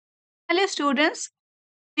Hello students,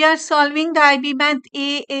 we are solving the IB Math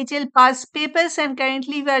AHL past papers and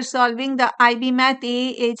currently we are solving the IB Math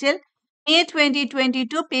AHL May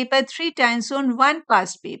 2022 paper 3 time zone 1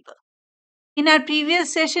 past paper. In our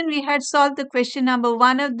previous session we had solved the question number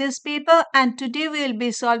 1 of this paper and today we will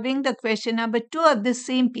be solving the question number 2 of the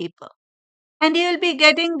same paper. And you will be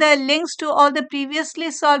getting the links to all the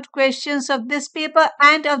previously solved questions of this paper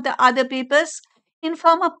and of the other papers in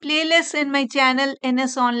form of playlist in my channel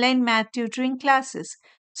NS Online Math Tutoring Classes.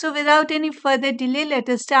 So without any further delay, let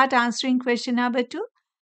us start answering question number 2.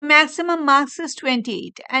 Maximum marks is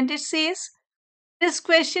 28 and it says, this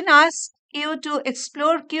question asks you to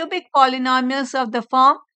explore cubic polynomials of the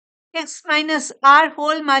form x minus r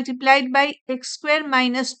whole multiplied by x square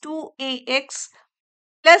minus 2ax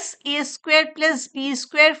plus a square plus b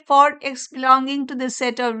square for x belonging to the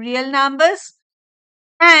set of real numbers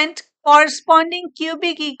and corresponding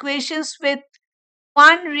cubic equations with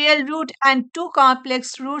one real root and two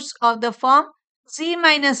complex roots of the form z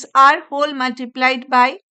minus r whole multiplied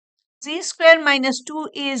by z square minus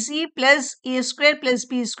 2az plus a square plus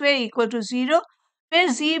b square equal to 0, where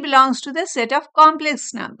z belongs to the set of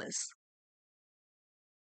complex numbers.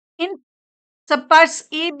 In subparts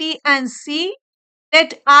A, B and C,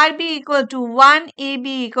 let R be equal to 1, A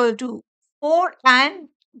be equal to 4 and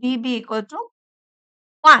B be equal to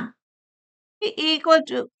 1. A equal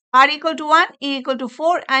to R equal to 1, A equal to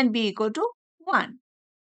 4 and B equal to 1.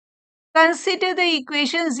 Consider the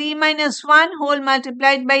equation z minus 1 whole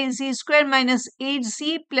multiplied by z square minus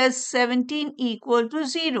 8z plus 17 equal to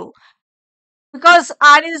 0. Because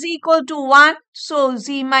R is equal to 1, so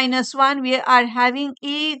z minus 1 we are having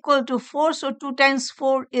A equal to 4, so 2 times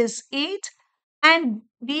 4 is 8. And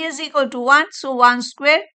b is equal to 1, so 1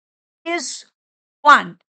 square is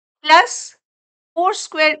 1 plus 4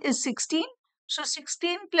 square is 16. So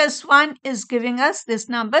 16 plus 1 is giving us this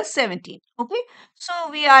number 17. Okay, so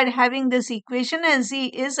we are having this equation and z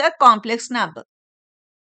is a complex number.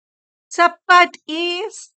 Subpart A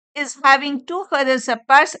is having two further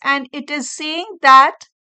subparts and it is saying that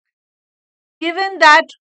given that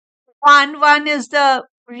 1 is the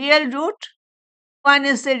real root, 1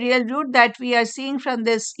 is the real root that we are seeing from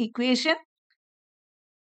this equation.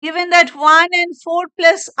 Given that 1 and 4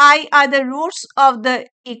 plus I are the roots of the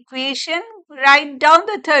equation, write down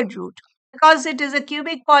the third root. Because it is a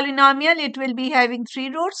cubic polynomial, it will be having 3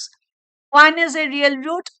 roots. 1 is a real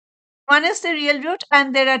root. 1 is the real root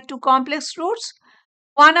and there are 2 complex roots.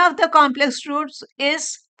 One of the complex roots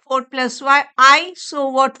is 4 plus I. So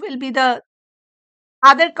what will be the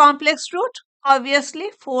other complex root? Obviously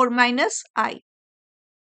 4 minus I.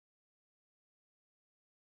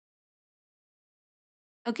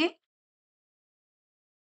 Okay.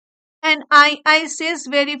 And I says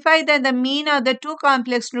verify that the mean of the two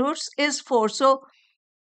complex roots is 4. So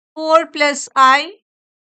 4 plus I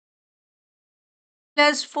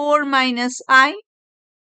plus 4 minus I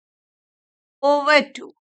over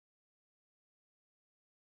 2.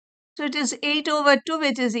 So it is 8 over 2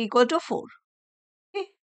 which is equal to 4. Okay.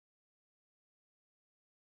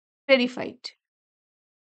 Verified.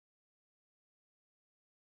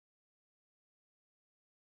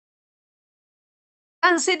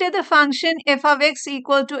 Consider the function f of x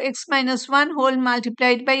equal to x minus 1 whole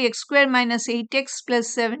multiplied by x square minus 8x plus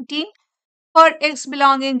 17 for x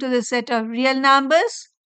belonging to the set of real numbers.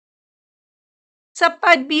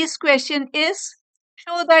 Subpart B's question is,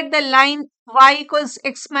 show that the line y equals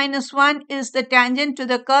x minus 1 is the tangent to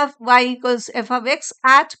the curve y equals f of x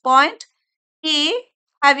at point A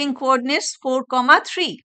having coordinates 4,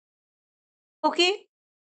 3. Okay.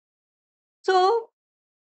 So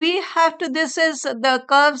we have to, this is the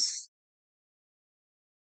curve's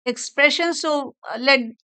expression. So let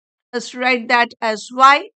us write that as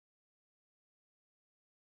y.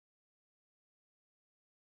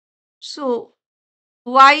 So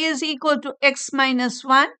y is equal to x minus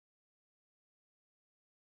 1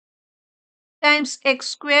 times x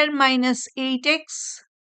square minus 8x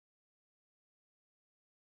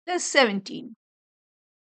plus 17.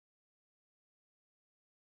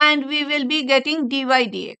 And we will be getting dy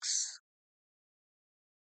dx.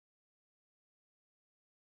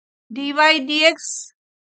 Dy dx,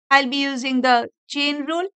 I'll be using the chain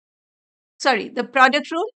rule, the product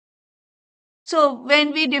rule. So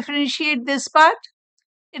when we differentiate this part,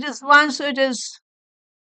 it is 1, so it is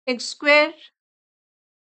x square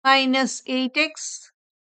minus 8x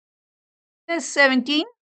plus 17.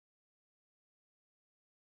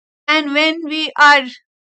 And when we are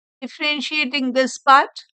differentiating this part,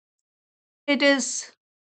 it is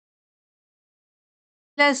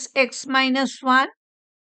plus x minus 1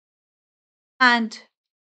 and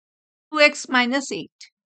 2x minus 8.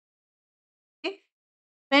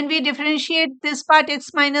 When we differentiate this part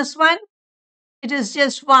x minus 1, it is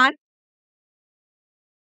just 1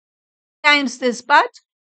 times this part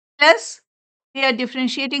plus we are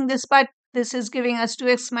differentiating this part. This is giving us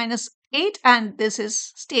 2x minus 8 and this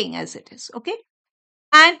is staying as it is. Okay.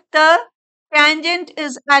 And the tangent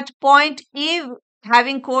is at point A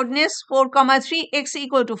having coordinates 4 comma 3 x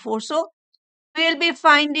equal to 4. So we will be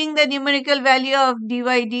finding the numerical value of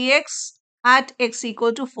dy dx at x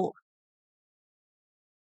equal to 4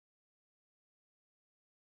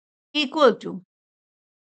 equal to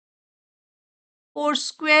 4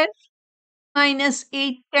 square minus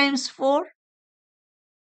 8 times 4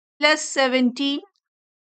 plus 17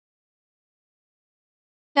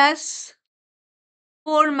 plus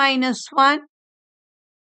 4 minus 1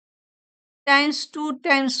 times 2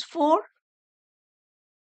 times 4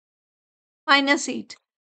 minus 8.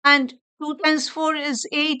 And 2 times 4 is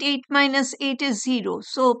 8, 8 minus 8 is 0.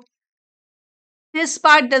 So this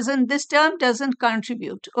term doesn't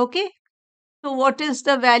contribute. Okay. So what is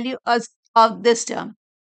the value of this term?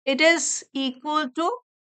 It is equal to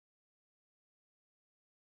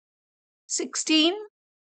 16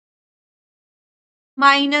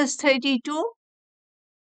 minus 32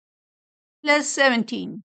 plus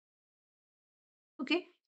 17. Okay.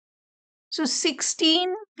 So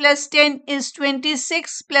 16 plus 10 is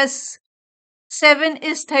 26 plus 7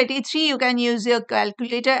 is 33. You can use your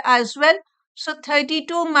calculator as well. So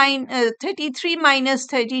 33 minus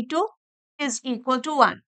 32 is equal to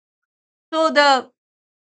 1. So the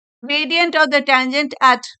gradient of the tangent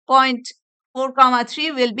at point 4 comma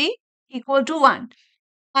 3 will be equal to 1.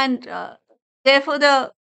 And therefore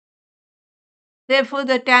the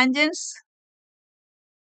tangents,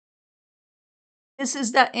 this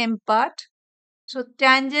is the m part. So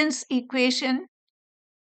tangents equation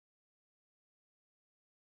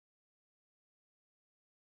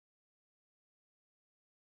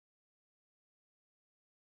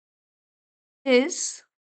is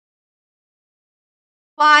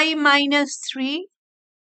pi minus 3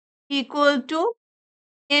 equal to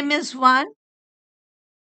m is 1,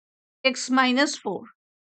 x minus 4.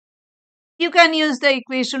 You can use the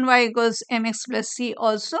equation y equals mx plus c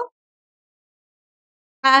also.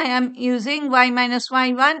 I am using y minus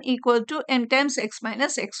y1 equal to m times x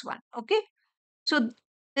minus x1. Okay. So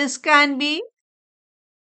this can be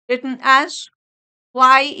written as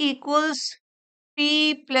y equals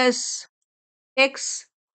p plus x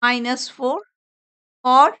minus 4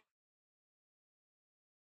 or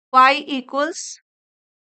y equals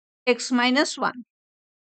x minus 1.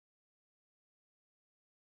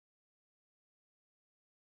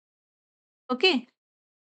 Okay.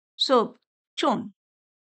 So shown.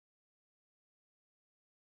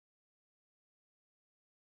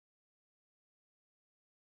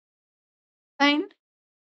 And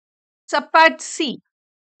subpart C.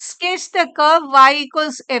 Sketch the curve y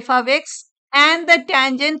equals f of x and the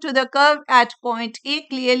tangent to the curve at point A,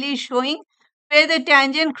 clearly showing where the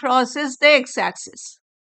tangent crosses the x-axis.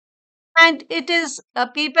 And it is a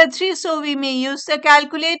paper 3, so we may use the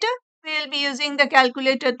calculator. We will be using the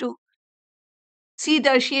calculator to see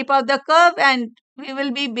the shape of the curve and we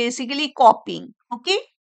will be basically copying. Okay.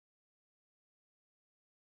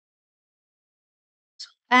 So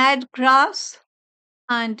add graphs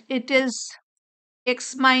and it is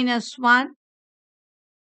x minus 1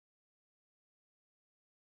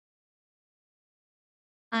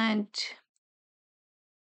 and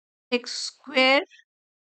x square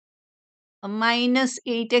minus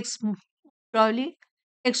 8x probably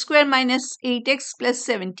x square minus 8x plus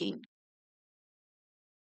 17.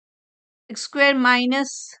 X square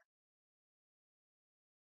minus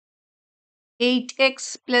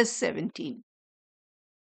 8x plus 17.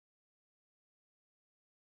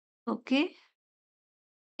 Okay.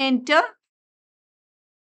 Enter.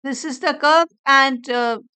 This is the curve and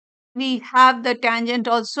we have the tangent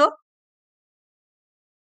also.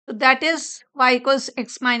 So that is y equals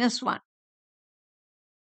x minus 1.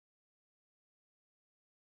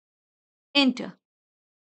 Enter.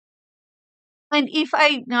 And if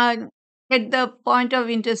I get the point of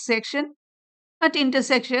intersection, not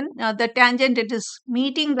intersection, the tangent, it is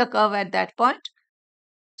meeting the curve at that point.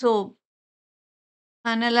 So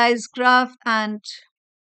analyze graph and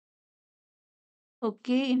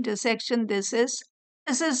okay, intersection, this is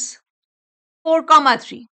 4 comma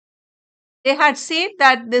 3. They had said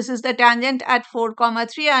that this is the tangent at 4 comma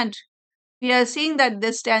 3 and we are seeing that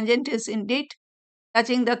this tangent is indeed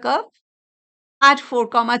touching the curve at 4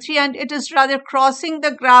 comma 3 and it is rather crossing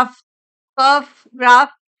the curve graph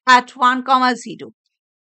at 1 comma 0.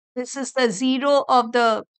 This is the 0 of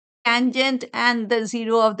the tangent and the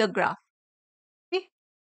 0 of the graph. Okay?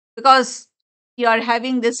 Because you are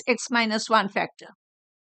having this x minus 1 factor.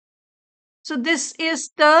 So this is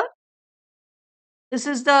the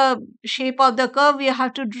shape of the curve. We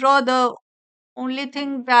have to draw. The only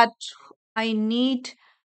thing that I need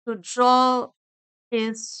to draw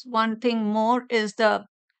is one thing more, is the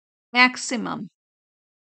maximum.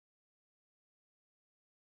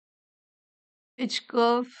 Which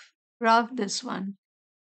curve? Graph this one.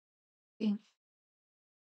 Okay.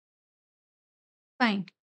 Fine.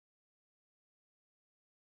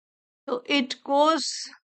 So it goes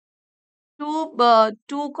to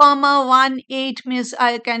 2,18 means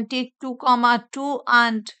I can take 2,2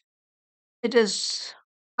 and it is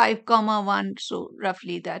 5,1. So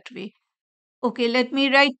roughly that way. Okay, let me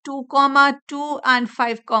write 2,2 and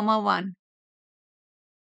 5,1.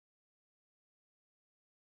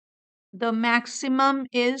 The maximum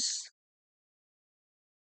is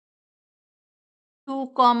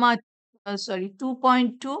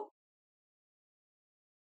 2.2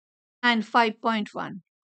 and 5.1,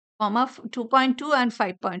 2.2 and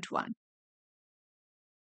 5.1.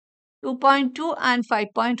 2.2 and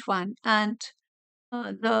 5.1, and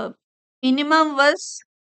the minimum was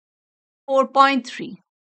 4.3.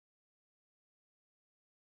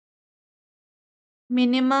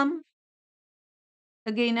 Minimum,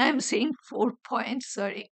 again I am saying 4 points,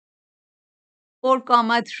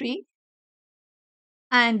 4,3,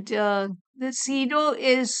 and the 0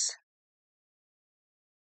 is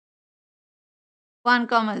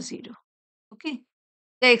 1,0. Okay,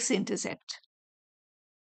 the x-intercept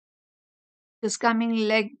is coming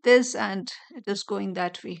like this and it is going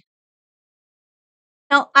that way.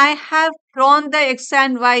 Now I have drawn the x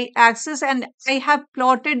and y axis and I have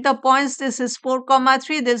plotted the points. This is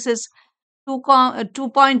 4,3, this is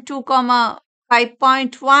 2.2,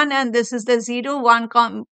 5.1, and this is the 0,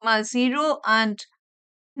 1,0, and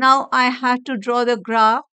now I have to draw the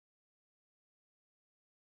graph,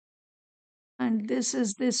 and this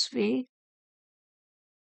is this way.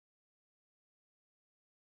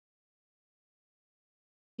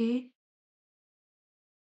 Okay.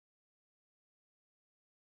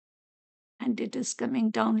 And it is coming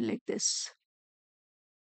down like this.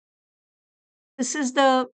 This is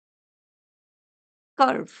the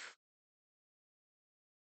curve.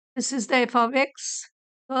 This is the f of x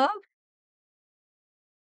curve.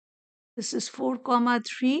 This is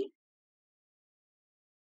 4,3.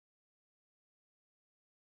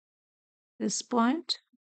 This point,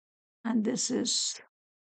 and this is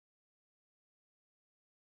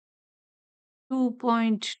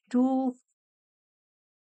 2.2,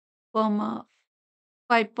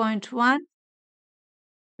 5.1.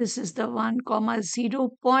 This is the 1,0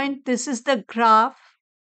 point. This is the graph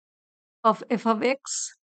of f of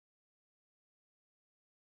x.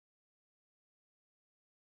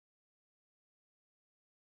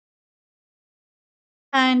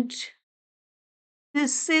 And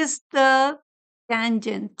this is the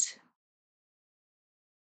tangent.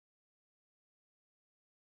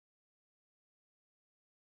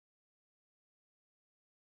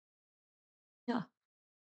 Yeah.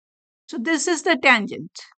 So this is the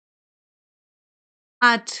tangent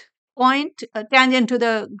at point, tangent to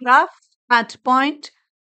the graph at point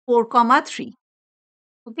 4,3.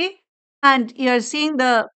 Okay. And you are seeing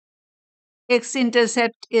the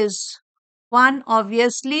x-intercept is 1,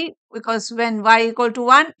 obviously, because when y equal to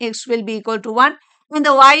 1, x will be equal to 1. And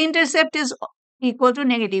the y-intercept is equal to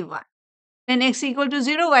 -1. When x equal to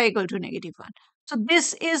 0, y equal to -1. So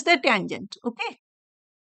this is the tangent. Okay.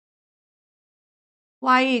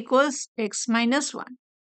 Y equals x minus 1.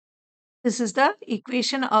 This is the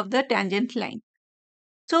equation of the tangent line.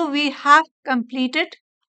 So we have completed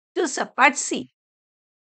to subpart C.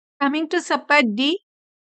 Coming to subpart D,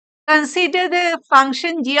 consider the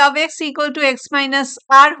function g of x equal to x minus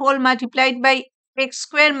r whole multiplied by x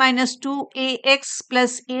square minus 2ax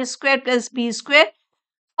plus a square plus b square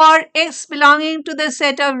for x belonging to the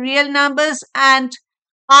set of real numbers and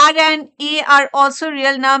r and a are also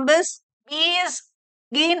real numbers. B is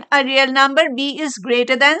again a real number, b is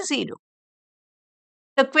greater than 0.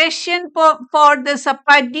 The question for the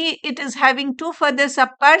subpart D, it is having two further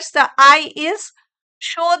subparts. The I is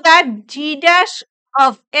show that g dash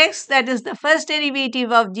of x, that is the first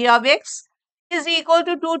derivative of g of x, is equal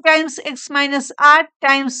to 2 times x minus r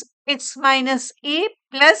times x minus a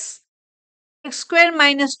plus x square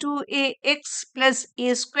minus 2ax plus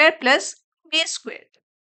a square plus b squared.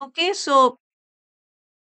 Okay, so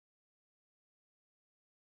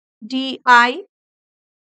di,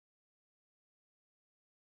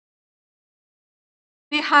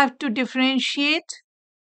 we have to differentiate.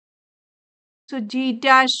 So g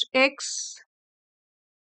dash x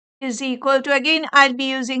is equal to, again, I'll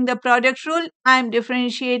be using the product rule. I'm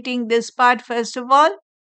differentiating this part first of all.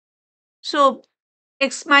 So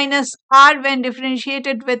x minus r, when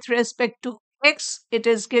differentiated with respect to x, it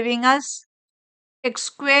is giving us x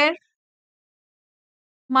square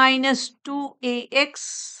minus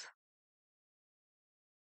 2ax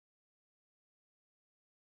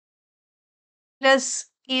plus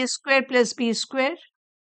a square plus b square.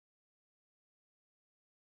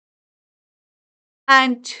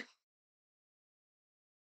 And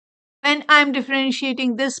when I'm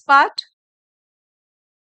differentiating this part,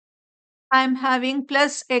 I'm having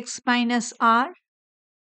plus x minus r.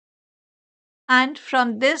 And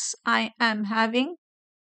from this, I am having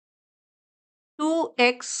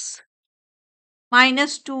 2x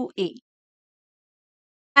minus 2a.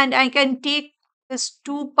 And I can take this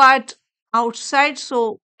 2 part outside.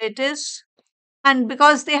 So it is, and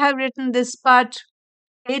because they have written this part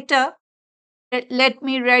later, let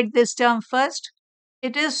me write this term first.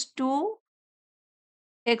 It is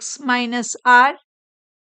 2x minus r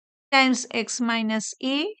times x minus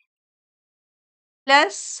a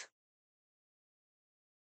plus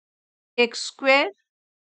x square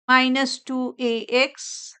minus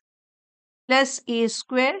 2ax plus a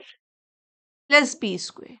square plus b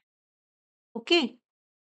square. Okay,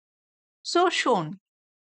 so shown.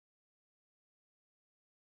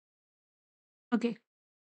 Okay,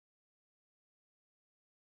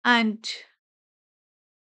 and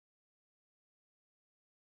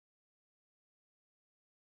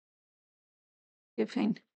okay,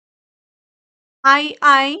 fine.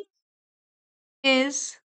 I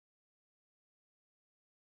is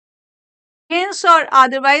hence or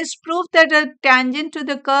otherwise prove that a tangent to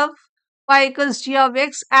the curve y equals g of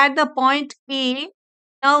x at the point A.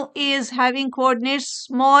 Now A is having coordinates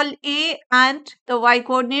small a and the y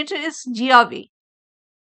coordinate is g of A.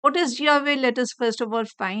 What is g of A? Let us first of all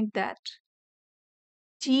find that.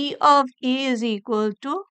 G of A is equal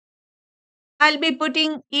to, I'll be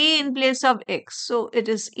putting A in place of x. So it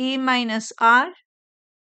is A minus R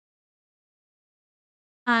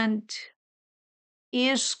and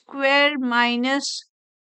A square minus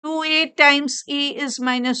 2a times A is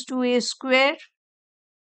minus 2a square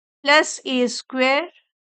plus A square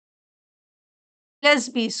plus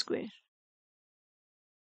B square.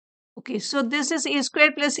 Okay, so this is A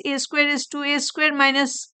square plus A square is 2a square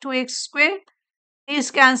minus 2x square.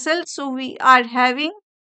 These cancel. So we are having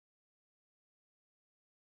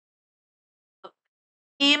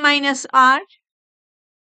A minus R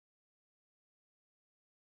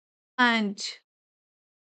and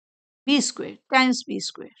B square times B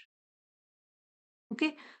square.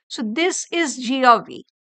 Okay, so this is G of A.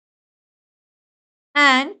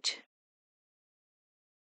 And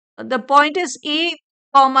the point is A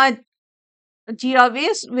comma G of A,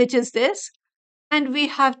 which is this. And we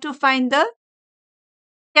have to find the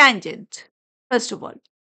tangent, first of all,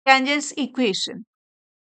 tangent's equation.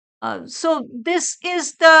 So this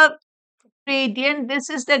is the gradient, this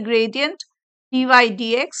is the gradient dy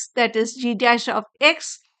dx, that is g dash of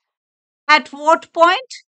x. At what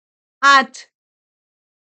point? At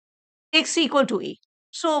x equal to a.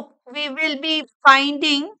 So we will be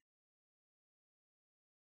finding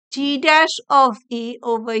g dash of a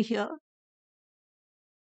over here,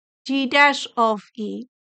 g dash of a.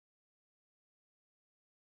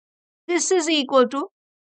 This is equal to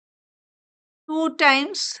 2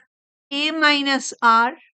 times a minus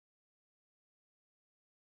r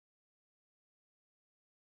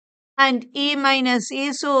and a minus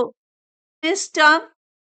a. So this term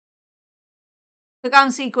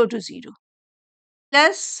becomes equal to 0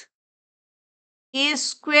 plus a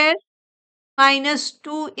square minus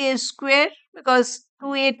 2a square, because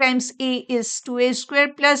 2a times a is 2a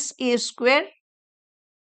square plus a square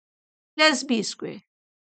plus b square.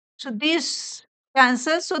 So this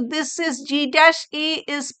cancels. So this is g dash a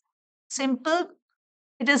is simple.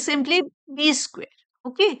 It is simply b square.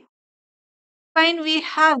 Okay. Fine. We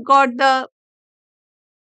have got the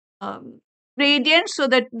gradient. So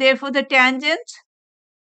that therefore the tangent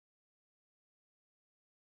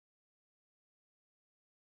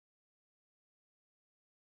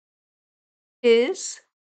is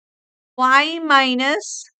y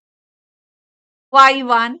minus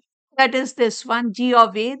y1, that is this one, g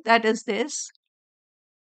of a, that is this,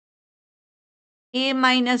 a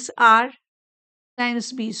minus r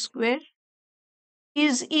times b square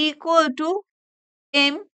is equal to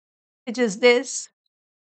m, which is this,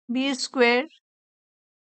 b square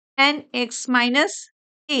and x minus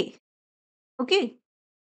a. Okay.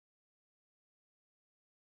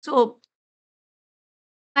 So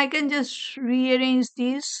I can just rearrange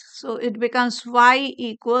these. So it becomes y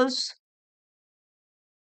equals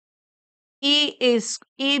is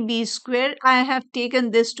ab square. I have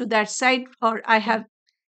taken this to that side, or I have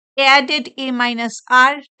added a minus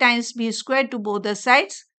r times b square to both the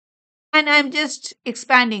sides, and I'm just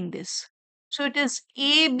expanding this. So it is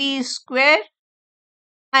ab square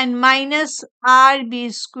and minus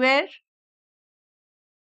rb square,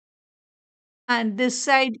 and this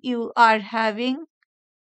side you are having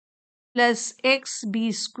plus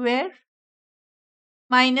xb square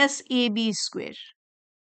minus ab square.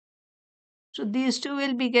 So these two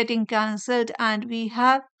will be getting cancelled, and we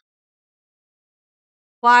have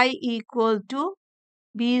y equal to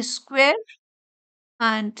b square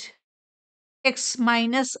and x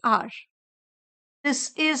minus r.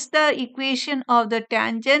 This is the equation of the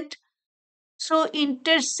tangent. So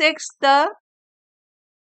intersects the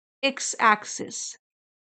x-axis.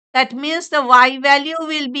 That means the y value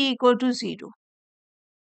will be equal to 0.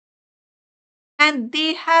 And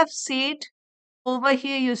they have said over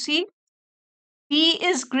here, you see, b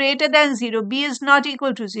is greater than 0. B is not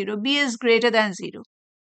equal to 0. B is greater than 0.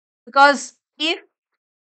 Because if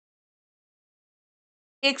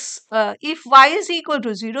y is equal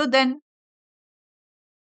to 0, then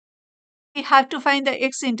we have to find the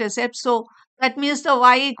x-intercept. So that means the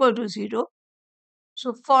y equal to 0.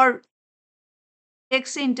 So for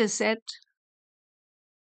x-intercept,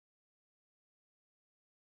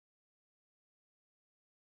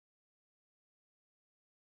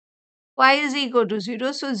 y is equal to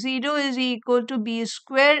 0. So 0 is equal to b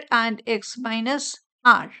square and x minus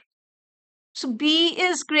r. So b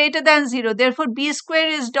is greater than 0. Therefore, b square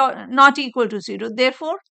is not equal to 0.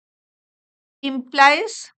 Therefore,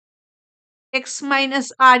 implies x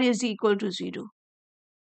minus r is equal to 0.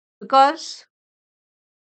 Because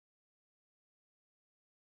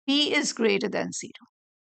b is greater than 0.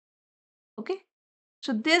 Okay.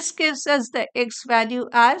 So this gives us the x value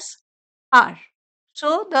as r.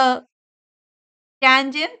 So the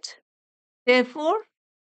tangent, therefore,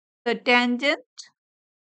 the tangent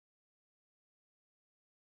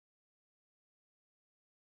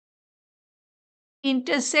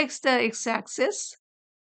intersects the x-axis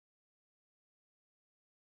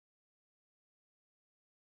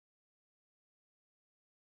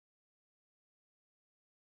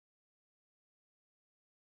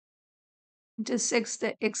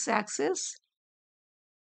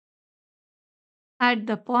at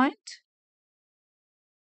the point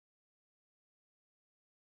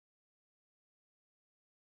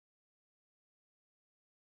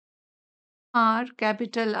r,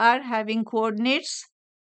 capital R, having coordinates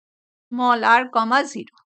small r comma 0.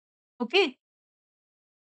 Okay.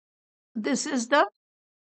 This is the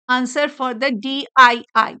answer for the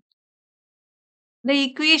DII. The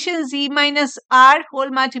equation z minus r whole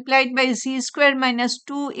multiplied by z square minus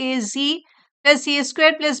 2az plus a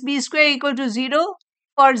square plus b square equal to 0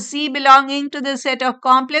 for z belonging to the set of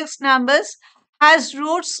complex numbers has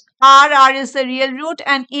roots r is the real root,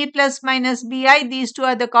 and a plus minus bi, these two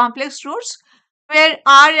are the complex roots, where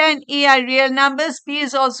r and a are real numbers, b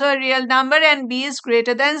is also a real number, and b is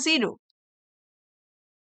greater than 0.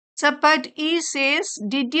 Subpart E says,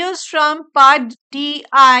 deduce from part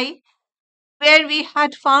DI, where we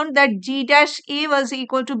had found that g dash a was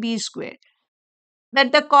equal to b square,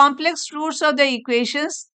 that the complex roots of the equation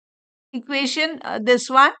this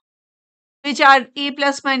one, which are a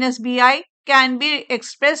plus minus bi, can be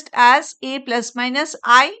expressed as a plus minus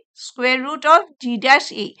I square root of g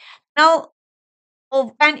dash a. Now,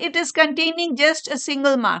 and it is containing just a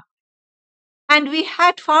single mark. And we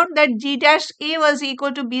had found that g dash a was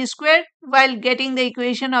equal to b square while getting the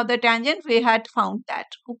equation of the tangent. We had found that.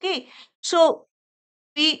 Okay. So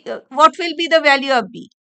what will be the value of b?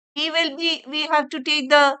 We have to take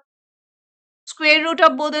the square root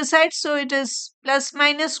of both the sides. So it is plus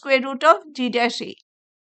minus square root of g dash a.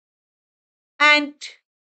 And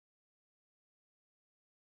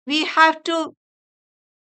we have to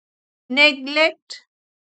neglect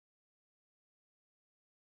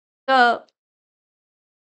the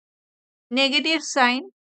negative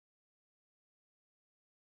sign,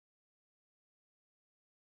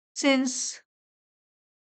 since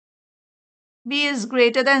b is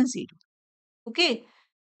greater than 0. Okay.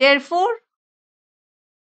 Therefore,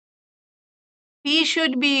 b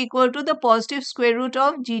should be equal to the positive square root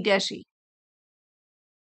of g dash a.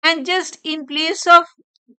 And just in place of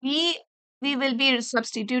b, we will be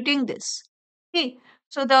substituting this. Okay.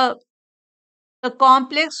 So the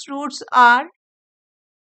complex roots are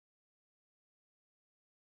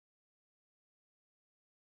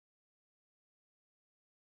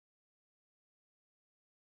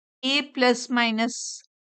a plus minus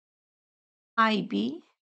ib,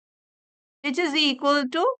 which is equal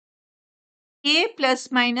to a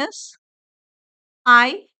plus minus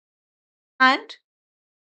I and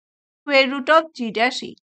square root of g dash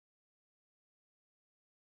e.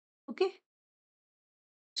 Okay.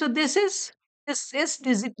 So this is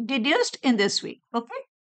deduced in this way. Okay.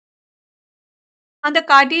 On the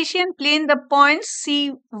Cartesian plane, the points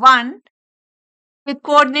C1 with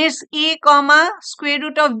coordinates a comma square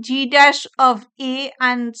root of g dash of a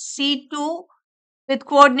and C2 with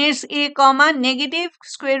coordinates a comma negative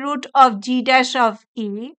square root of g dash of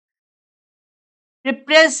a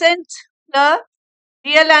represent the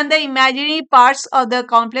real and the imaginary parts of the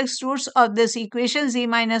complex roots of this equation z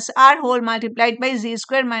minus r whole multiplied by z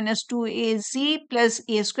square minus 2az plus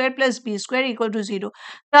a square plus b square equal to 0.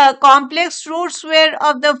 The complex roots were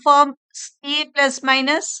of the form a plus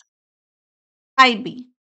minus ib.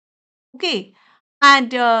 Okay.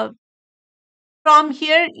 And from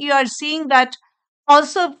here you are seeing that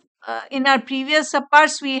also in our previous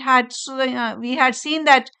subparts we had seen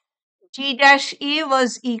that g dash a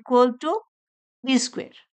was equal to b square.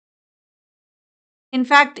 In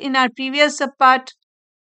fact, in our previous subpart,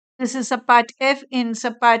 this is subpart F. In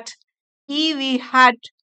subpart E, we had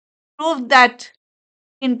proved that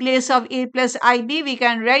in place of a plus ib, we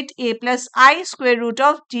can write a plus I square root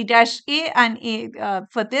of g dash a, and a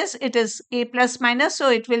for this it is a plus minus, so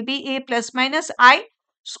it will be a plus minus I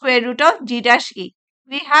square root of g dash a.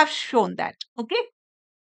 We have shown that. Okay.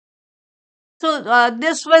 So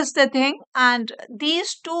this was the thing, and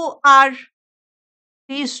these two are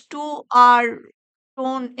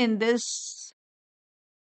shown in this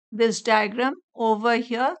diagram over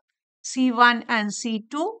here, C1 and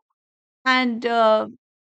C2. And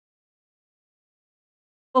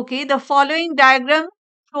okay, the following diagram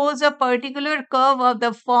shows a particular curve of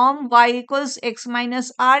the form y equals x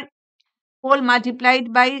minus r whole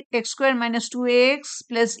multiplied by x square minus 2ax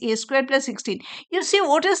plus a square plus 16. You see,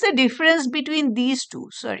 what is the difference between these two?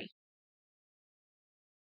 Sorry.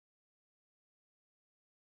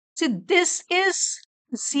 See, this is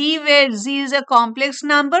z, where z is a complex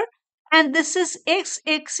number, and this is x.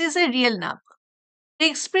 X is a real number. The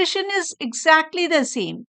expression is exactly the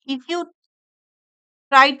same. If you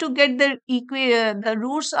try to get the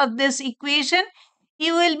roots of this equation,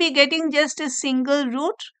 you will be getting just a single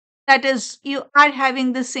root. That is, you are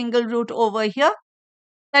having the single root over here.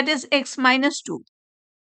 That is x minus 2.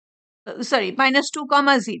 Sorry, minus 2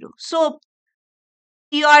 comma 0. So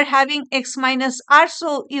you are having x minus r.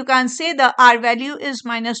 So you can say the r value is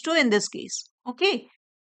minus 2 in this case. Okay.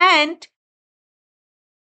 And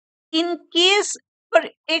in case for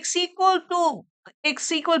x equal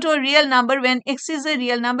to a real number, when x is a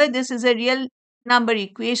real number, this is a real number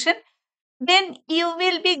equation, then you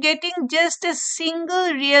will be getting just a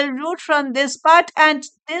single real root from this part, and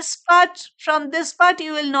from this part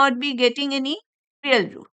you will not be getting any real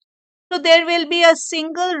root. So there will be a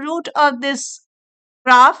single root of this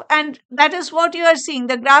graph, and that is what you are seeing.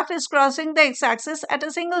 The graph is crossing the x-axis at a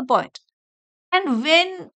single point. And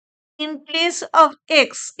when in place of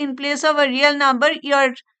x, in place of a real number, you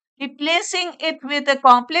are replacing it with a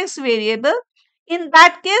complex variable, in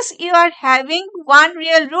that case, you are having one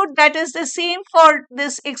real root. That is the same for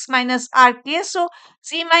this x minus r case. So,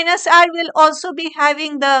 z minus r will also be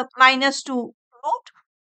having the minus 2 root,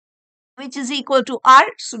 which is equal to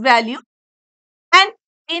r's value. And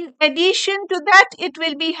in addition to that, it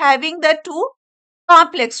will be having the two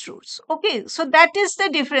complex roots. Okay, so that is the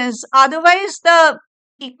difference. Otherwise, the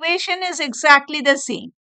equation is exactly the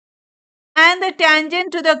same. And the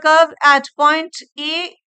tangent to the curve at point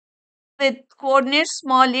A with coordinates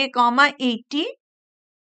small a comma 80.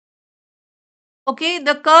 Okay,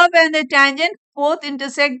 the curve and the tangent both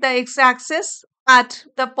intersect the x-axis at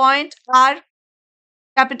the point R,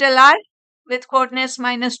 capital R, with coordinates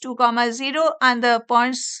minus 2 comma 0, and the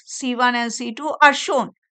points C1 and C2 are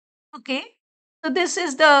shown. Okay, so this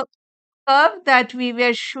is the curve that we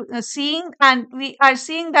were seeing, and we are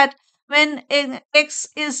seeing that when x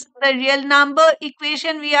is the real number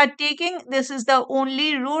equation we are taking, this is the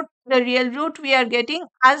only root, the real root we are getting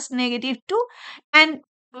as negative 2, and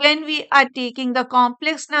when we are taking the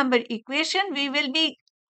complex number equation, we will be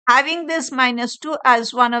having this minus 2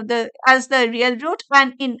 as the real root,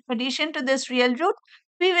 and in addition to this real root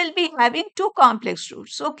we will be having two complex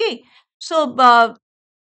roots. Okay, so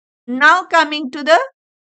now coming to the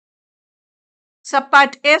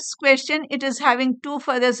subpart F's question, it is having two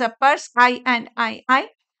further subparts, I and II.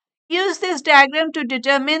 Use this diagram to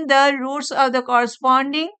determine the roots of the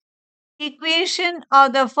corresponding equation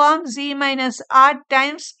of the form z minus r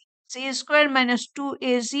times z square minus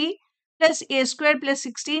 2az plus a square plus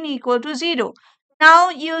 16 equal to 0. Now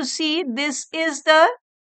you see, this is the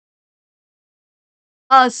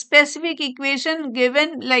specific equation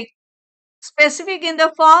given, like specific in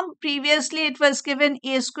the form. Previously, it was given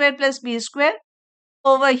a square plus b square.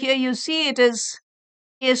 Over here, you see it is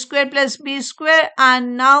a square plus b square,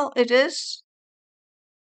 and now it is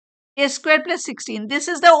a square plus 16. This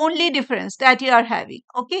is the only difference that you are having.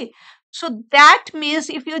 Okay. So that means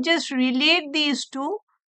if you just relate these two,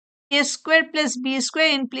 a square plus b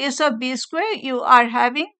square, in place of b square, you are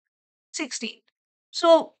having 16.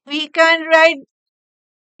 So we can write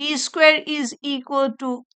b square is equal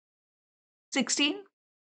to 16.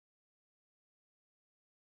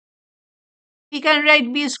 We can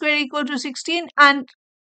write b square equal to 16, and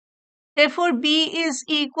therefore b is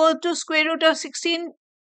equal to square root of 16.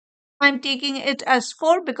 I'm taking it as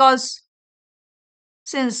 4 because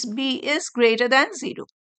since b is greater than 0.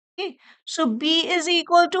 Okay. So b is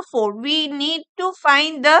equal to 4.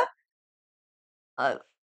 Uh,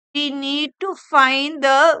 we need to find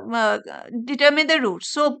determine the root.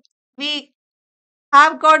 So we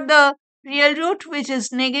have got the real root, which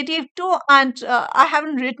is negative 2, and I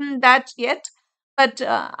haven't written that yet, but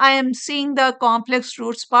I am seeing the complex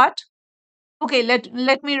roots part. Okay,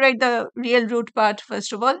 let me write the real root part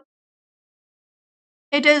first of all.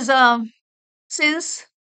 It is since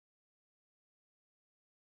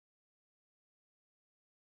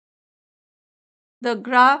the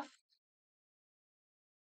graph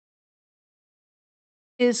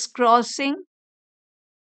is crossing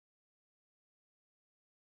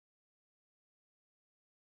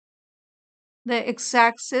the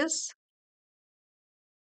x-axis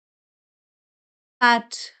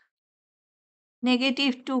at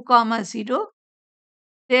negative 2 comma 0,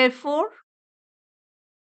 therefore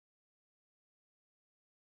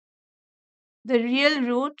the real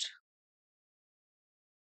root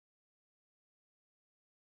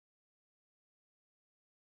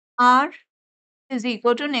r is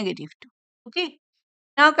equal to negative 2. Okay.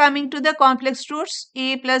 Now coming to the complex roots,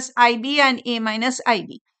 a plus ib and a minus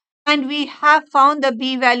ib. And we have found the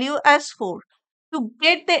b value as 4. To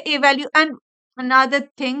get the a value, and another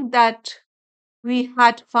thing that we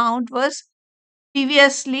had found was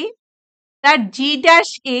previously that g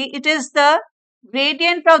dash a, it is the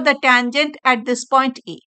gradient of the tangent at this point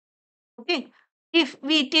a. Okay. If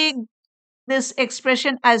we take this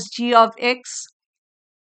expression as g of x,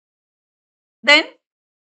 then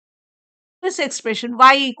this expression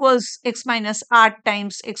y equals x minus r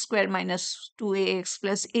times x square minus 2ax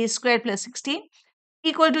plus a square plus 16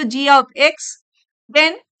 equal to g of x,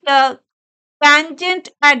 then the tangent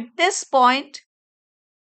at this point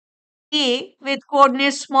a with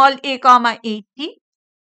coordinates small a comma 80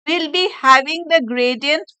 will be having the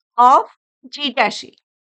gradient of g dash a,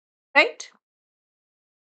 right?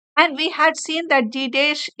 And we had seen that g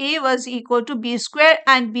dash a was equal to b square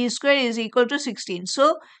and b square is equal to 16.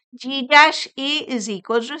 So g dash a is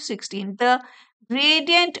equal to 16. The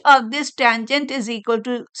gradient of this tangent is equal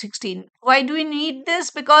to 16. Why do we need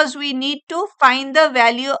this? Because we need to find the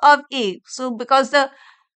value of a. So because the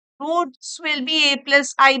roots will be a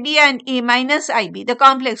plus ib and a minus ib, the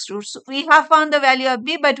complex roots. We have found the value of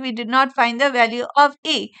b, but we did not find the value of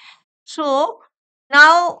a. So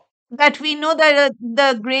now that we know that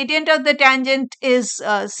the gradient of the tangent is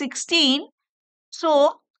 16,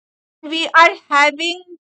 so we are having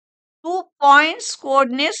 2 points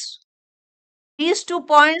coordinates. These 2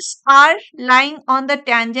 points are lying on the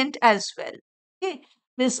tangent as well. Okay.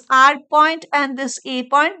 This R point and this A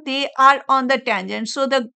point, they are on the tangent. So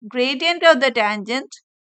the gradient of the tangent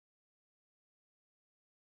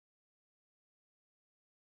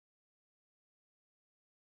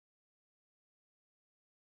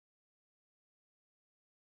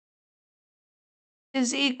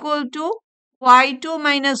is equal to y2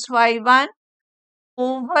 minus y1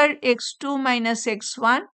 over x2 minus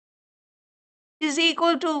x1 is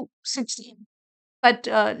equal to 16. But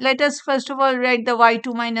let us first of all write the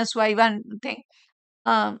y2 minus y1 thing.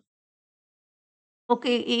 Um,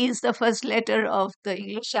 okay, A is the first letter of the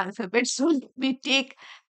English alphabet. So we take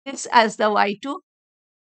this as the y2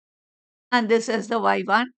 and this as the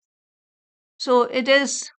y1. So it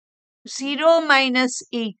is 0 minus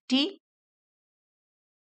 80,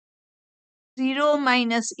 0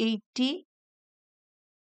 minus 80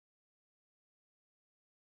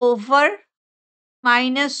 over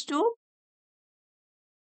minus 2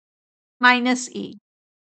 minus A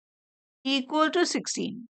equal to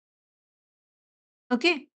 16.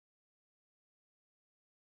 Okay.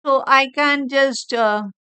 So I can just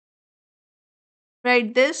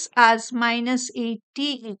write this as minus 80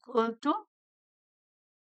 equal to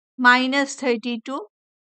minus 32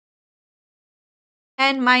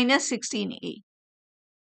 and minus 16a.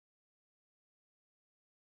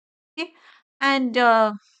 Okay. And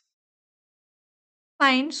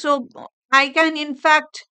fine. So I can in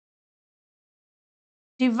fact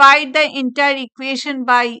divide the entire equation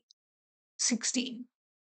by 16.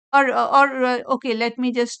 Okay, let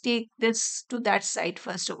me just take this to that side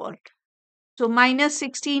first of all. So minus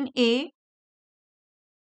 16a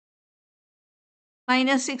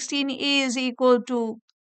is equal to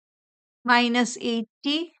minus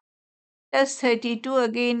 80 plus 32.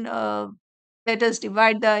 Again, let us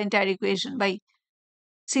divide the entire equation by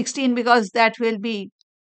 16 because that will be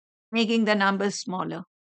making the numbers smaller.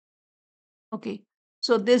 Okay,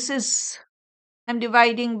 so this is, I'm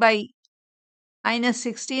dividing by minus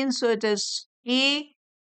 16, so it is a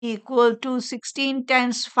equal to 16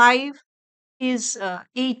 times 5 is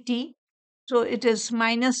 80. So it is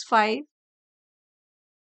minus 5.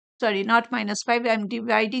 Sorry, not minus 5. I'm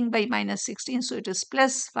dividing by minus 16, so it is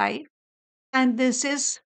plus 5. And this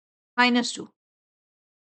is minus 2,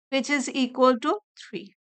 which is equal to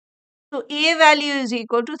 3. So a value is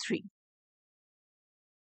equal to 3.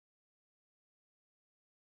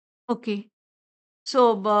 Okay.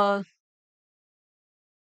 So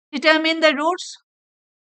determine the roots.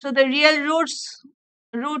 So the real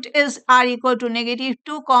root is r equal to negative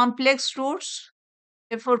 2 complex roots.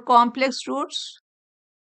 Therefore, complex roots,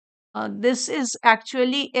 this is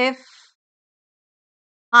actually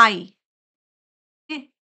fi. Okay.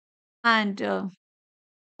 And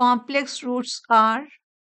complex roots are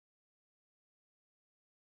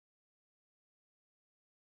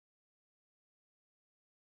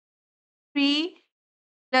 3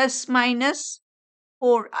 plus minus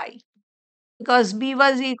 4i, because b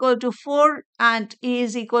was equal to 4 and a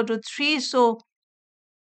is equal to 3, so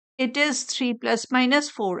it is 3 plus minus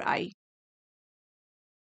 4i.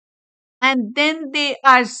 And then they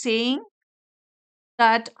are saying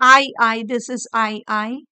that this is I.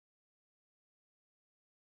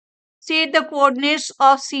 State the coordinates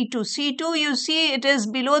of C2. C2, you see, it is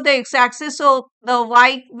below the x-axis, so the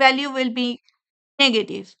y value will be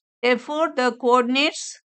negative. Therefore, the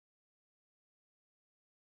coordinates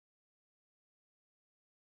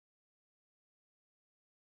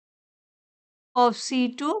of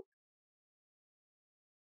C2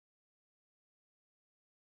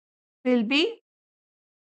 will be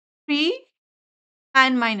 3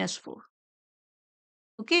 and minus 4.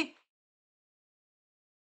 Okay.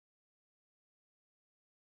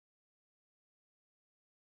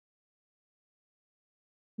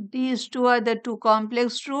 These two are the two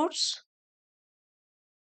complex roots,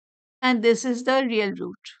 and this is the real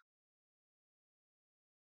root.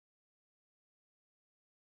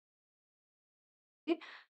 Okay.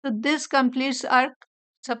 So this completes our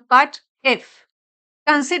subpart F.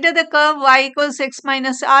 Consider the curve y equals x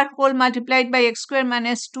minus r whole multiplied by x square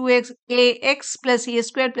minus 2x ax plus a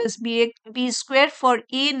square plus b square for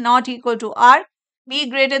a not equal to r, b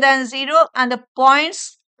greater than 0, and the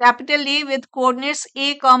points capital A with coordinates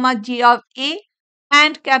a comma g of a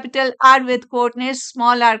and capital R with coordinates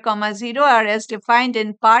small r comma 0 are as defined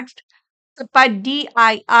in part dii.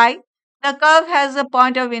 The curve has a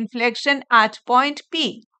point of inflection at point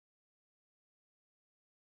P.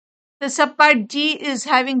 The subpart G is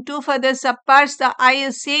having two further subparts. The I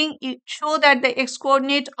is saying show that the x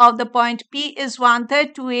coordinate of the point P is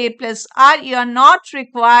 1/3 2a plus r. You are not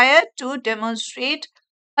required to demonstrate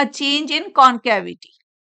a change in concavity.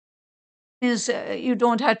 Means you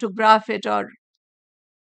don't have to graph it or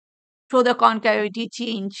show the concavity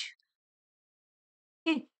change.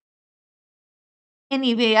 Okay.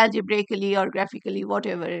 Anyway, algebraically or graphically,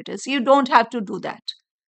 whatever it is, you don't have to do that.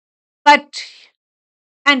 But,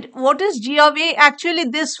 and what is g of a? Actually,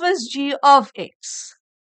 this was g of x.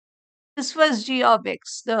 This was g of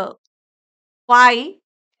x. The y,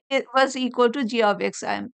 it was equal to g of x.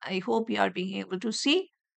 I hope you are being able to see.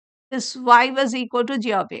 This y was equal to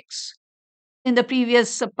g of x. In the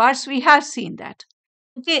previous parts, we have seen that.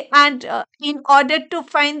 Okay, and in order to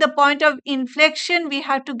find the point of inflection, we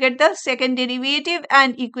have to get the second derivative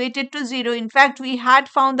and equate it to 0. In fact, we had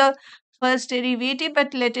found the first derivative,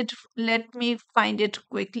 but let me find it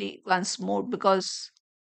quickly once more because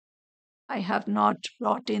I have not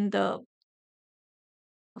brought in the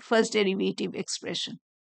first derivative expression.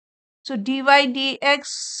 So dy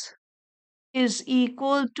dx is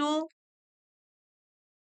equal to,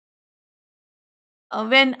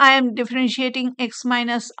 when I am differentiating x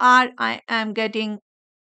minus r, I am getting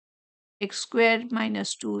x squared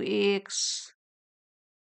minus 2ax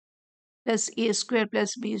plus a square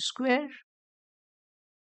plus b square.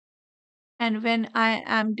 And when I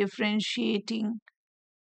am differentiating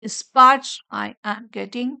this part, I am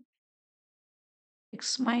getting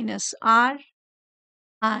x minus r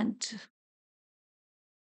and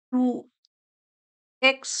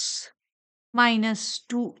 2x minus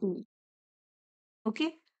 2a.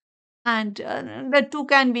 Okay, and the 2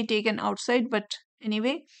 can be taken outside, but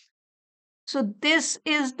anyway. So this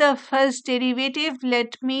is the first derivative.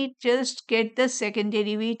 Let me just get the second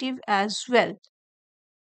derivative as well.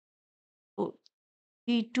 So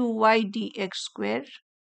d2y dx square.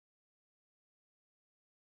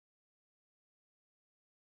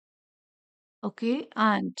 Okay,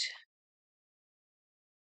 and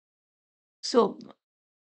so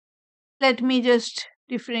let me just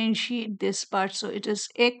differentiate this part. So it is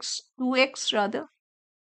 2x rather,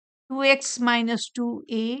 2x minus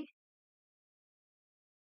 2a.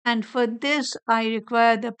 And for this, I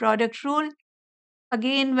require the product rule.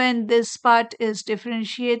 Again, when this part is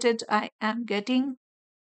differentiated, I am getting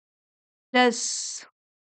plus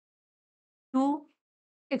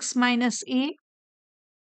 2x minus a.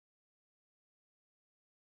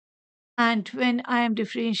 And when I am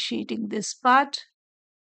differentiating this part,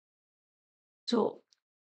 so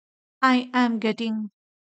I am getting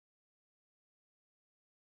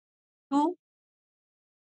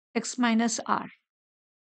 2x minus r.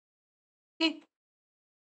 Okay,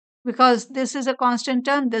 because this is a constant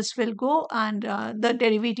term, this will go, and the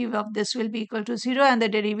derivative of this will be equal to 0, and the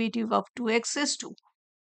derivative of 2x is 2.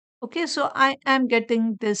 Okay, so I am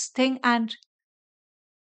getting this thing, and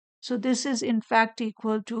so this is in fact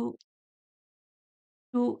equal to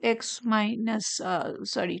 2x minus,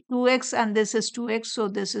 2x, and this is 2x, so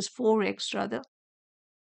this is 4x rather.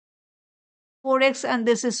 4x, and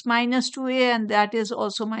this is minus 2a, and that is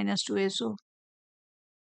also minus 2a, so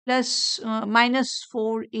plus minus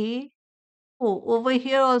 4a. Oh, over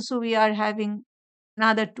here also we are having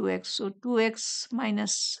another 2x, so 2x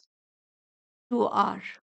minus 2r.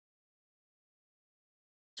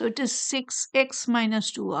 So it is 6x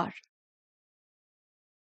minus 2r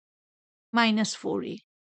minus 4a.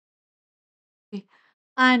 Okay.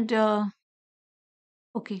 And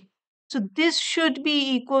okay, so this should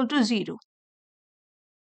be equal to 0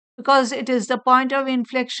 because it is the point of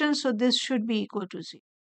inflection, so this should be equal to 0.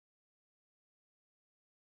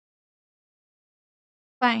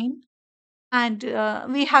 Fine. And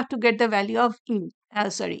we have to get the value of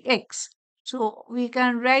x. So we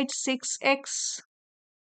can write 6x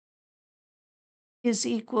is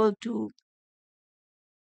equal to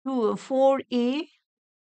 4a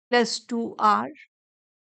plus 2r,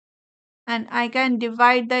 and I can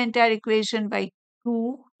divide the entire equation by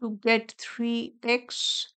 2 to get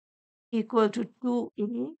 3x equal to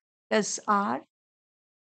 2a plus r,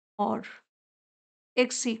 or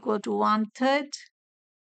x equal to 1/3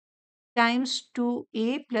 times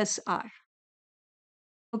 2a plus r.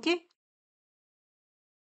 Okay,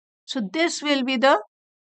 so this will be the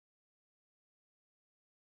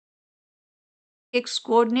x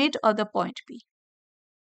coordinate or the point P.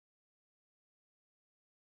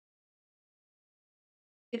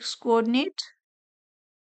 X coordinate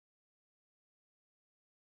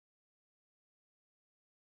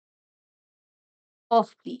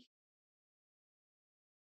of P.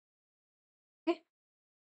 Okay,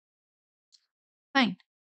 fine.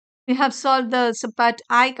 We have solved the subpart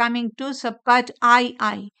I, coming to subpart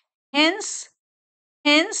II. Hence,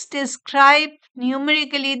 describe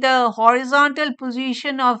numerically the horizontal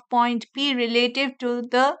position of point P relative to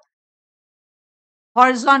the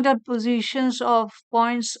horizontal positions of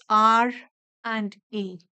points R and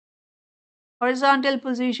A. Horizontal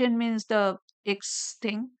position means the x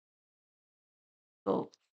thing. So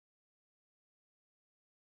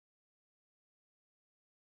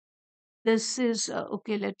this is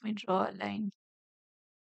okay. Let me draw a line.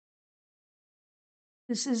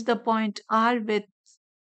 This is the point R with,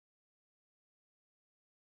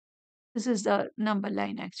 this is the number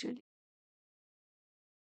line actually.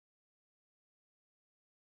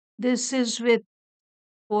 This is with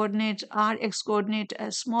coordinate r, x coordinate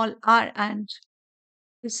as small r, and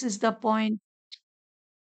this is the point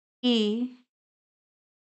A.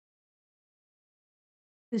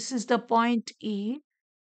 This is the point A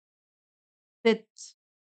with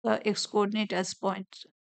the x coordinate as point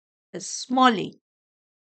as small a.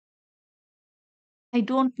 I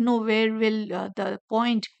don't know where will the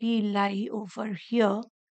point P lie over here.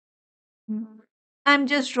 I'm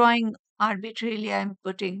just drawing arbitrarily. I'm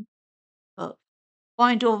putting a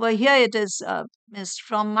point over here. It is missed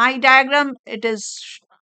from my diagram. It is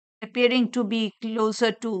appearing to be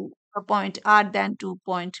closer to a point R than to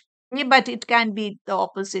point A, but it can be the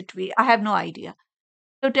opposite way. I have no idea.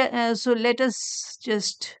 So let us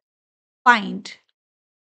just find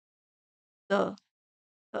the,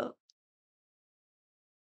 uh,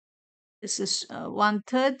 this is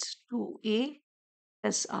 1/3 to A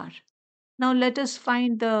plus R. Now let us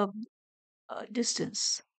find the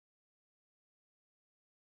distance.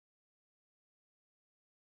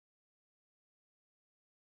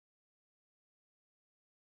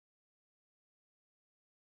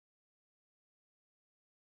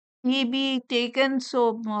 E be taken,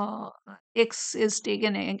 so x is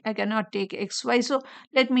taken. I cannot take xy, so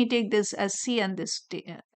let me take this as c and this as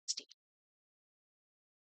d.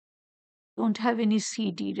 Don't have any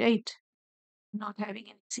cd, right? Not having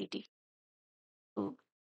any cd. So,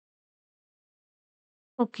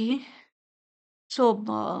 okay, so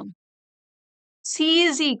c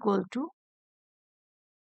is equal to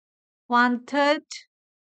 1/3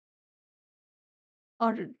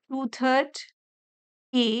 or 2/3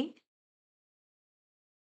 a,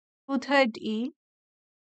 2/3 a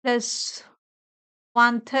plus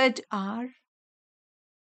 1/3 r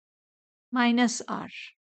minus r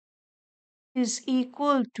is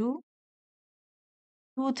equal to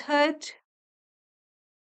 2/3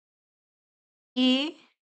 a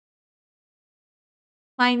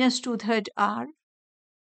minus 2/3 r,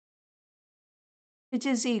 which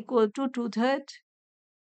is equal to 2/3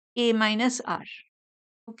 a minus r.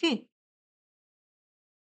 Okay,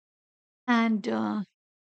 and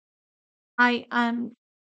I am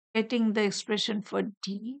getting the expression for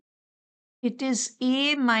d. It is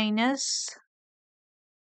a minus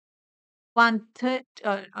 1/3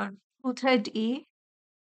 or 2/3 a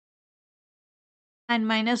and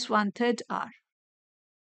minus 1/3 r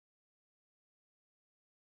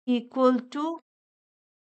equal to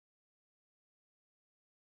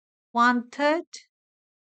 1/3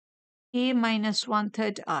 a minus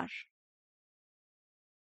 1/3 r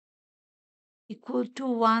equal to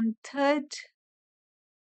 1/3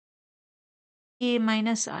 a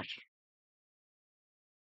minus r.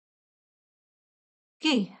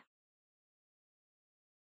 Okay,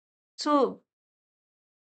 so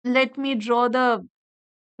let me draw the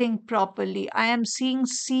thing properly. I am seeing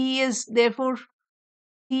c is, therefore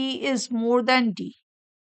c is more than d.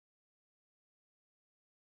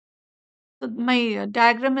 So my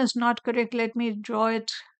diagram is not correct. Let me draw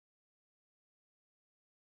it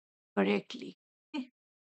correctly. Okay.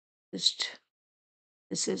 Just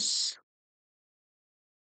this is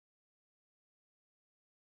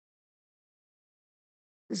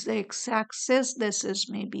the x-axis. This is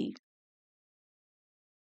maybe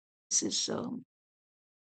this is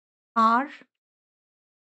r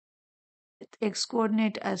with x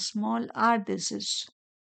coordinate as small r. This is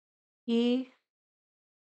a,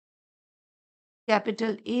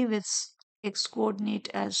 capital A with x coordinate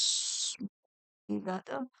as small a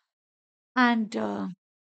rather. And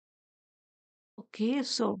okay,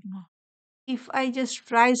 so if I just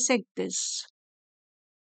trisect this,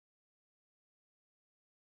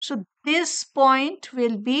 so this point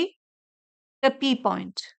will be the P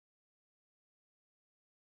point.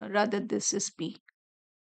 Rather, this is P.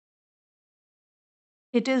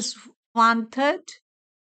 It is 1/3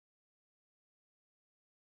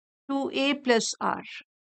 2a plus r.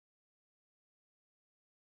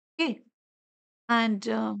 Okay, and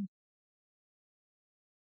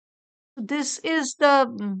this is the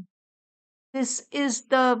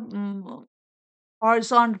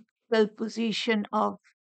horizontal position of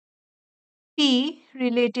P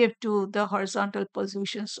relative to the horizontal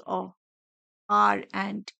positions of R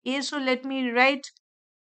and A. So let me write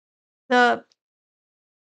the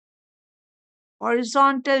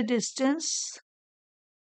horizontal distance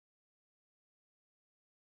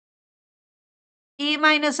A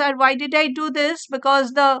minus R. Why did I do this?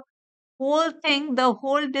 Because the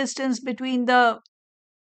whole distance between the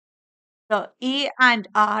A and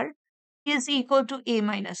R is equal to A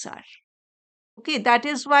minus R. Okay, that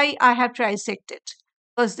is why I have trisected.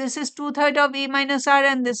 Because this is 2/3 of A minus R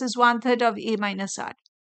and this is 1/3 of A minus R.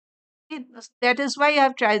 Okay, that is why I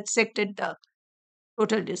have trisected the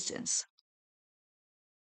total distance.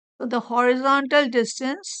 So the horizontal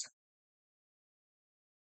distance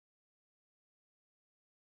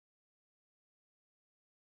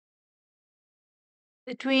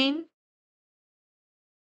between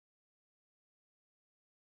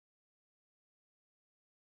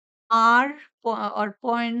R or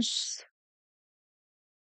points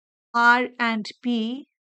R and P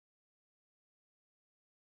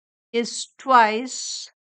is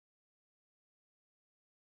twice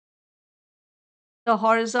the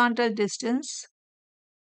horizontal distance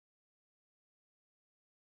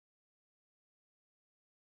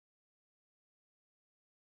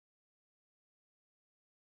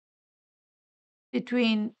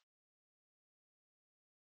between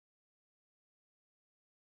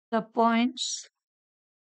the points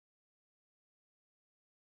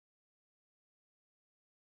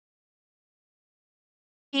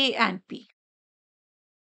A and P.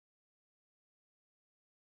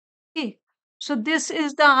 Okay, so this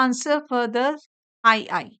is the answer for the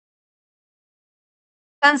II.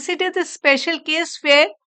 Consider the special case where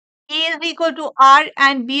A is equal to R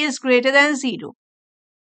and B is greater than 0.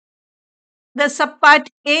 The subpart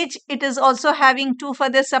H, it is also having two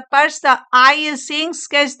further subparts. The I is saying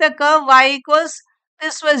sketch the curve y equals,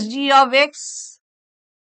 this was g of x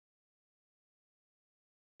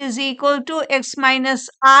is equal to x minus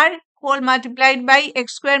r whole multiplied by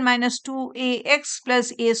x square minus 2ax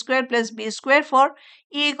plus a square plus b square for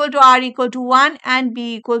e equal to r equal to 1 and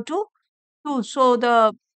b equal to 2.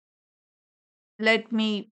 So let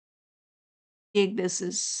me take this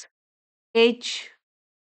as h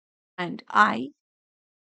and I.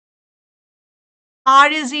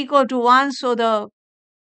 R is equal to 1, so the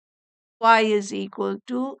y is equal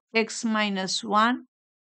to x minus 1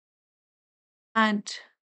 and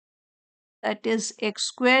that is x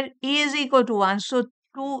square. A is equal to 1, so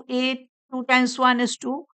 2 times 1 is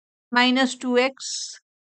 2 minus 2x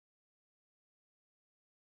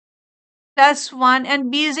plus 1 and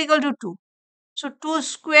b is equal to 2. So 2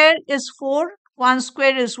 square is 4, 1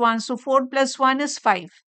 square is 1, so 4 plus 1 is 5.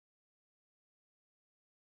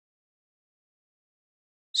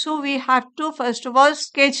 So we have to first of all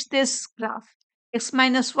sketch this graph. X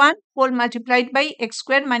minus 1 whole multiplied by x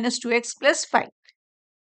square minus 2x plus 5.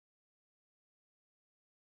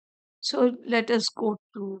 So let us go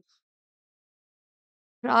to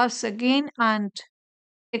graphs again and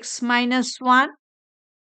x minus 1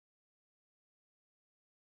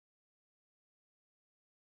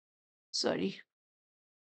 sorry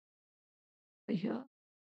here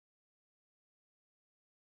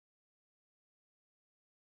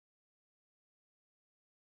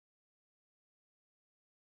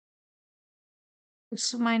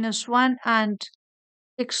x minus 1 and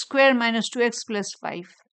x square minus 2x plus 5.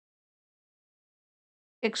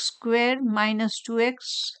 X square minus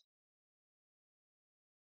 2x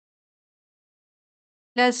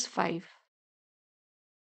plus 5.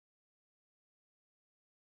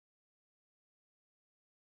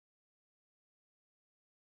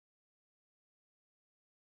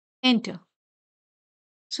 Enter.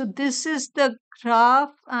 So this is the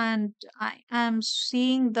graph and I am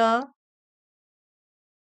seeing the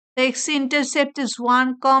x-intercept is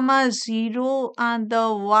 1 comma 0 and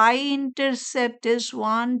the y-intercept is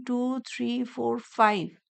 1 2 3 4 5.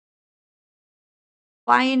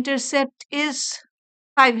 Y-intercept is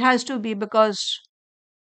 5 has to be because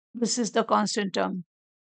this is the constant term.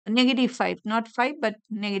 Negative 5, not 5 but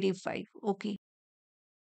negative 5. Okay.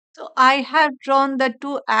 So I have drawn the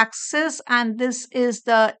two axes and this is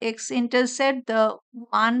the x-intercept, the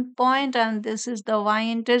 1 point, and this is the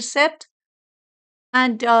y-intercept.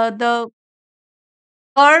 And the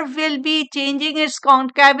curve will be changing its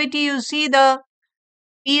concavity. You see the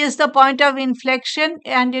P is the point of inflection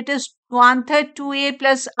and it is 1/3 2a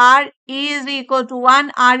plus r. A is equal to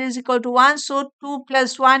 1, r is equal to 1. So 2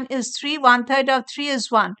 plus 1 is 3, 1/3 of 3 is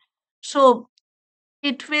 1. So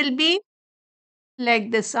it will be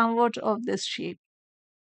like this, somewhat of this shape.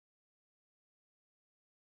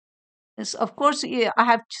 Yes, of course, I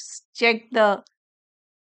have checked the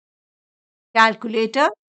calculator.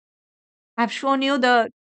 I have shown you the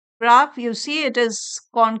graph. You see it is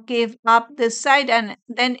concave up this side and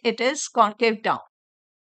then it is concave down.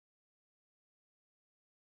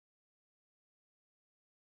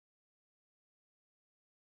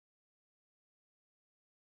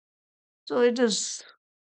 So it is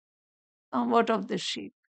somewhat of this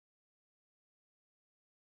shape.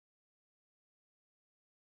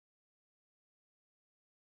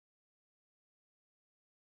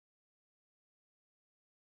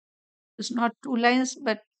 It's not two lines,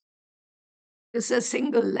 but it's a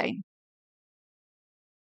single line.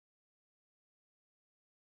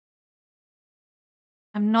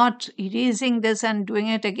 I'm not erasing this and doing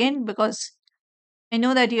it again because I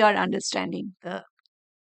know that you are understanding the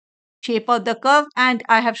shape of the curve and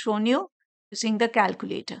I have shown you using the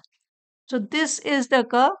calculator. So this is the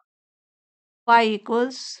curve y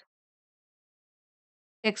equals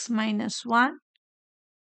x minus 1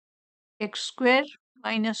 x square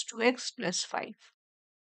minus 2x plus 5.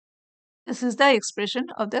 This is the expression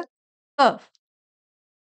of the curve.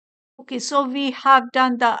 Okay, so we have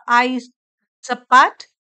done the I subpart.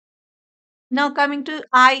 Now coming to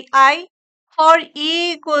I for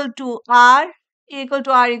E equal to R, equal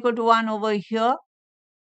to R equal to 1 over here.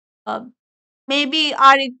 Maybe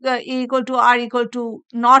equal to R equal to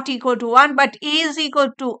not equal to 1, but A is equal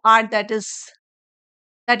to R, that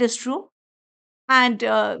is true. And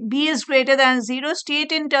B is greater than 0.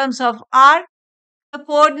 State in terms of R the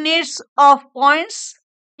coordinates of points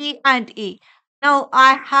P and A. Now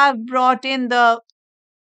I have brought in the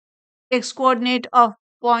x coordinate of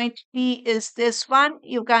point P is this one.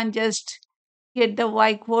 You can just get the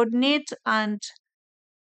y coordinate and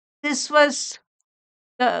This was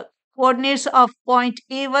the coordinates of point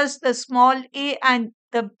A was the small a and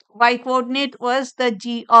the y coordinate was the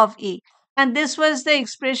g of a. And this was the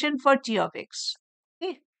expression for g of x.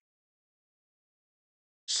 Okay.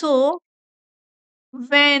 So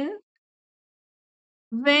when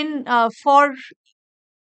for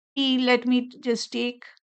P, let me just take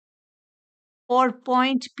for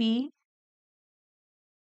point P,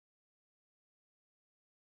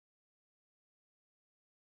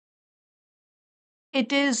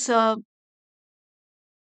 it is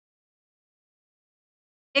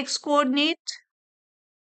x coordinate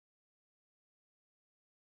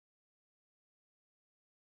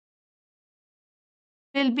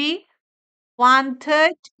will be 1/3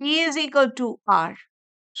 E is equal to R.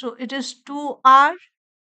 So it is 2R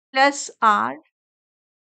plus R,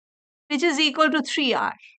 which is equal to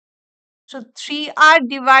 3R. So 3R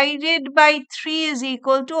divided by 3 is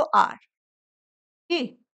equal to R.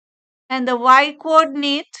 Okay. And the y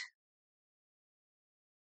coordinate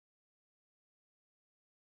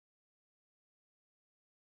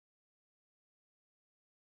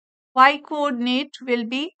will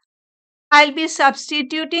be, I'll be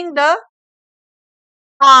substituting the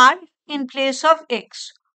R in place of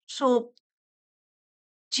X. So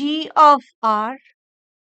G of R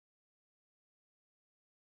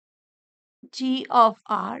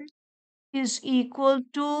is equal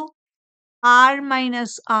to R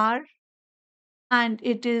minus R, and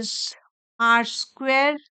it is R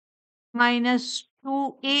square minus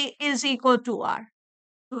 2A is equal to R.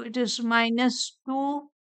 So it is minus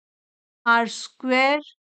 2R square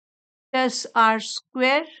plus R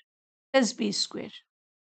square plus B square.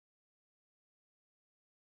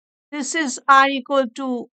 This is R equal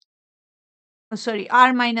to,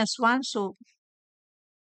 R minus 1. So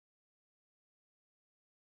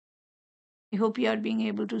I hope you are being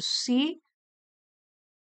able to see.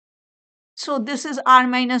 So this is R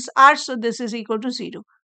minus R. So this is equal to 0.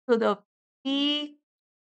 So the P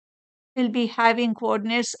will be having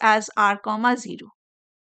coordinates as R comma 0.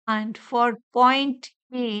 And for point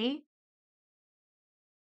A,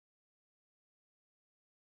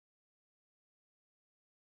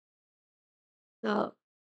 the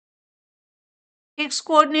x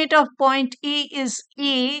coordinate of point A is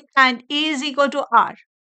A, and A is equal to R.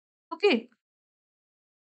 Okay.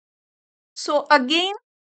 So again,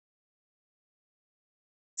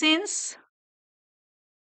 since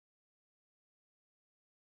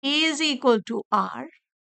A is equal to R,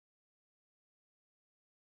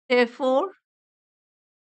 therefore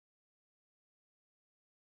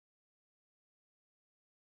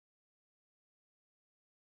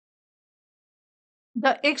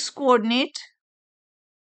the x coordinate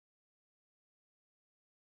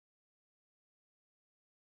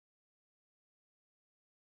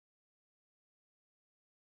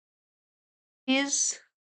is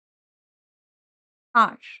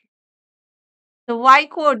R. The y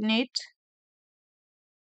coordinate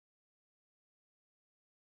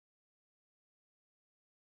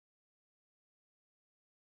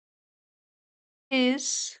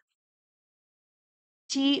is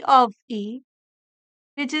G of A,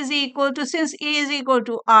 which is equal to, since A is equal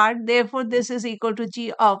to R, therefore this is equal to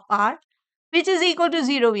G of R, which is equal to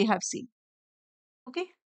 0, we have seen. Okay.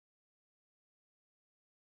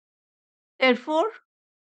 Therefore,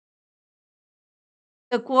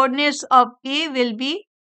 the coordinates of A will be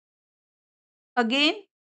again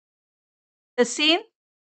the same,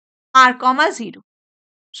 R comma 0.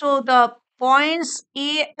 So the points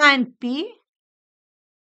A and P,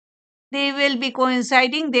 they will be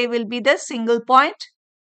coinciding, they will be the single point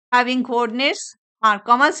having coordinates R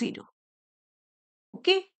comma 0.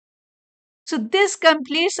 Okay. So this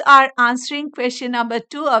completes our answering question number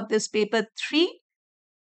 2 of this paper 3.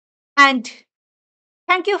 And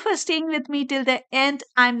thank you for staying with me till the end.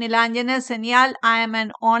 I'm Nilanjana Sanyal. I am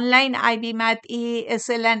an online IB Math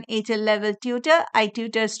ASL and HL level tutor. I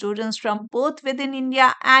tutor students from both within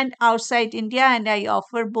India and outside India, and I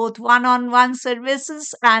offer both one-on-one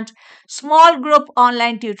services and small group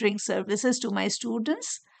online tutoring services to my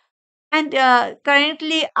students. And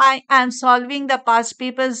currently, I am solving the past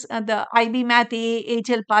papers, the IB Math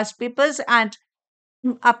AHL past papers, and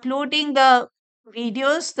uploading the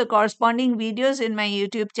videos, the corresponding videos in my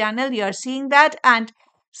YouTube channel. You are seeing that. And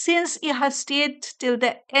since you have stayed till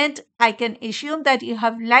the end, I can assume that you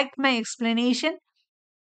have liked my explanation.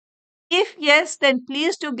 If yes, then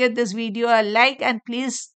please do give this video a like, and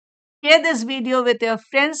please share this video with your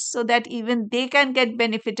friends so that even they can get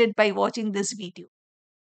benefited by watching this video.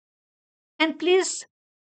 And please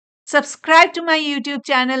Subscribe to my YouTube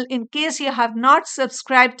channel. In case you have not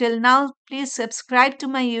subscribed till now, please subscribe to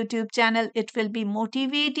my YouTube channel. It will be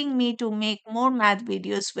motivating me to make more math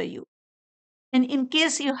videos for you. And in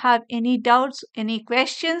case you have any doubts, any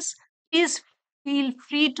questions, please feel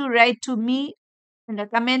free to write to me in the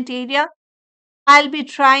comment area. I'll be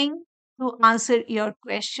trying to answer your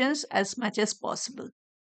questions as much as possible.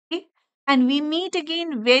 Okay? And we meet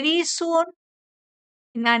again very soon.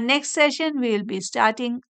 In our next session, we will be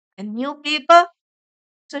starting a new paper.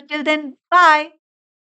 So, till then, bye.